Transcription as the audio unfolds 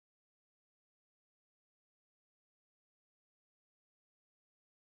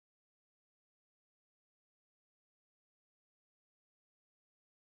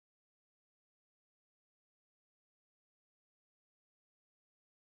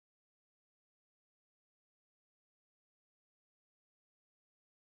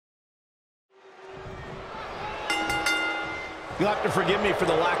You'll have to forgive me for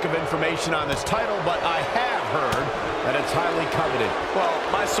the lack of information on this title, but I have heard that it's highly coveted. Well,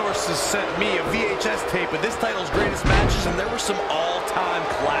 my sources sent me a VHS tape of this title's greatest matches, and there were some all-time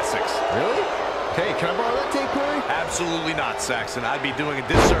classics. Really? Hey, can I borrow that tape, Corey? Absolutely not, Saxon. I'd be doing a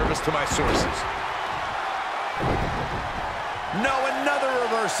disservice to my sources. No, another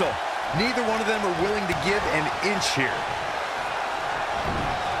reversal. Neither one of them are willing to give an inch here.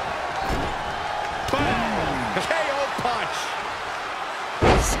 Bang! KO punch!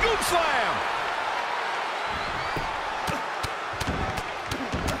 Scoop slam!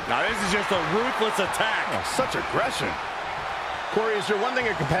 Now this is just a ruthless attack. Oh, such aggression. Corey, is there one thing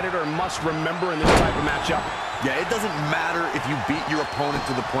a competitor must remember in this type of matchup? Yeah, it doesn't matter if you beat your opponent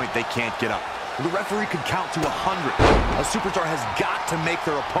to the point they can't get up. The referee could count to 100. A superstar has got to make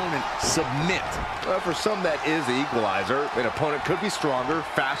their opponent submit. Well, for some, that is the equalizer. An opponent could be stronger,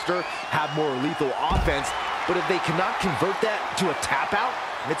 faster, have more lethal offense, but if they cannot convert that to a tap out,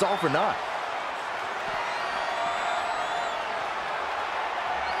 it's all for naught.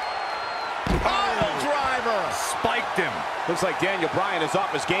 Pile driver! Spiked him. Looks like Daniel Bryan is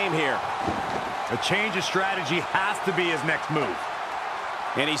off his game here. A change of strategy has to be his next move.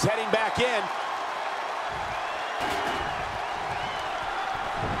 And he's heading back in.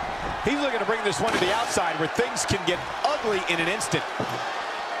 He's looking to bring this one to the outside where things can get ugly in an instant.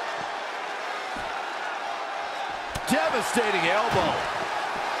 Devastating elbow.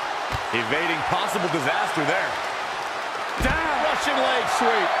 Evading possible disaster there. Down. Russian leg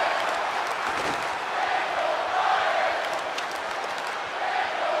sweep.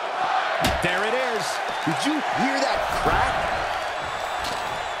 There it is. Did you hear that crack?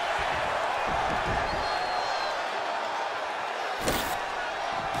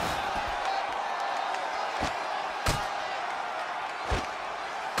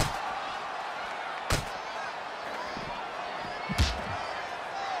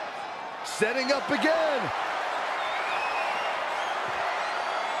 Setting up again.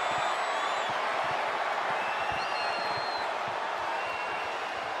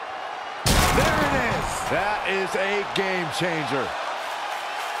 There it is. That is a game changer.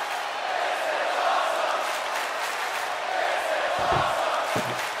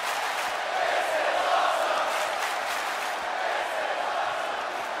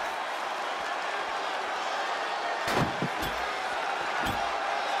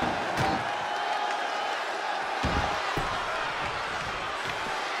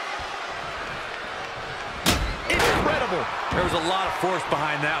 There was a lot of force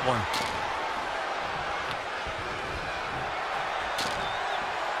behind that one.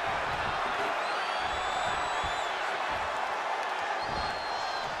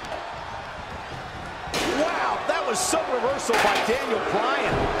 Wow, that was some reversal by Daniel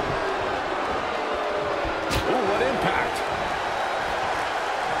Bryan. Ooh, what impact.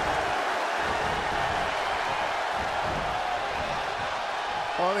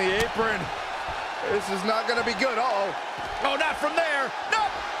 On the apron. This is not going to be good. Uh-oh. Oh, not from there. No.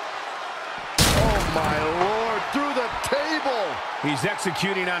 Oh, my Lord. Through the table. He's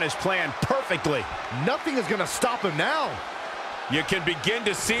executing on his plan perfectly. Nothing is going to stop him now. You can begin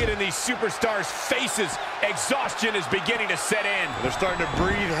to see it in these superstars' faces. Exhaustion is beginning to set in. They're starting to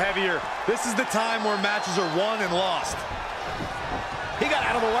breathe heavier. This is the time where matches are won and lost. He got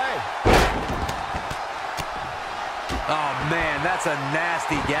out of the way. Oh, man, that's a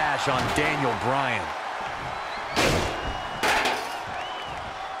nasty gash on Daniel Bryan.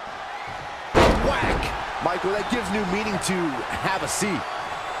 Whack! Michael, that gives new meaning to have a seat.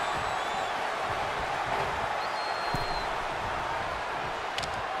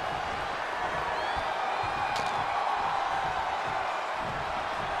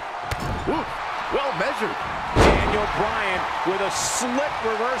 Ooh, well measured. Daniel Bryan with a slick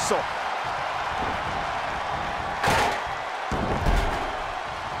reversal.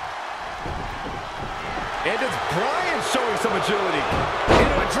 And it's Bryan showing some agility.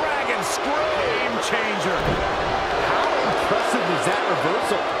 Into a dragon screw. Game changer. How impressive was that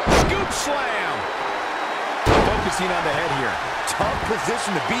reversal? Scoop slam. Focusing on the head here. Tough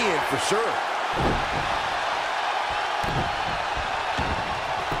position to be in for sure.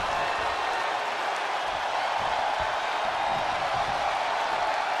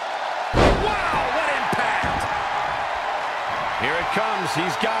 Wow, what impact. Here it comes.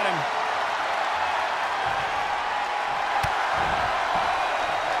 He's got him.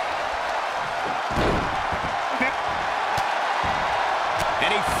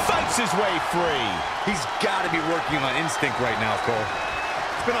 His way free. He's got to be working on instinct right now, Cole.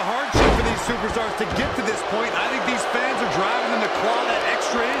 It's been a hardship for these superstars to get to this point. I think these fans are driving them to claw that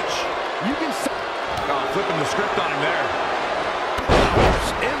extra inch. You can... Oh, flipping the script on him there.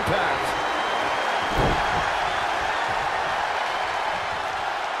 impact.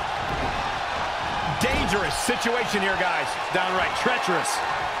 Dangerous situation here, guys. Downright treacherous.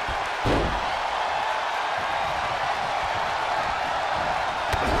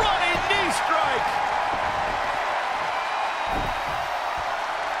 Running knee strike.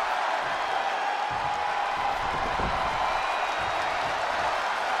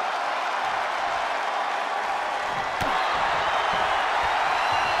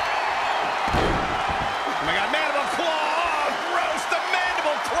 Oh my God, mandible claw. Oh, gross, the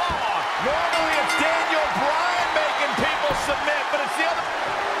mandible claw. Normally it's Bryan making people submit, but it's the other.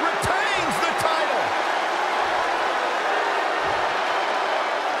 Retains the title.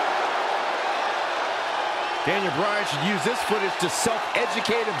 Bryan should use this footage to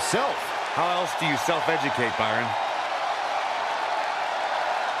self-educate himself. How else do you self-educate, Byron?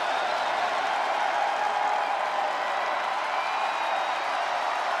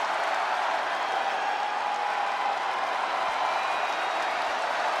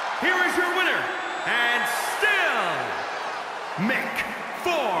 Here is your winner, and still, Mick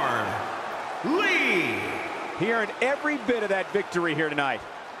Foley. He earned every bit of that victory here tonight.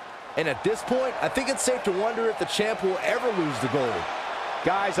 And at this point, I think it's safe to wonder if the champ will ever lose the gold.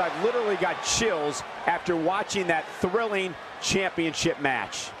 Guys, I've literally got chills after watching that thrilling championship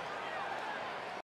match.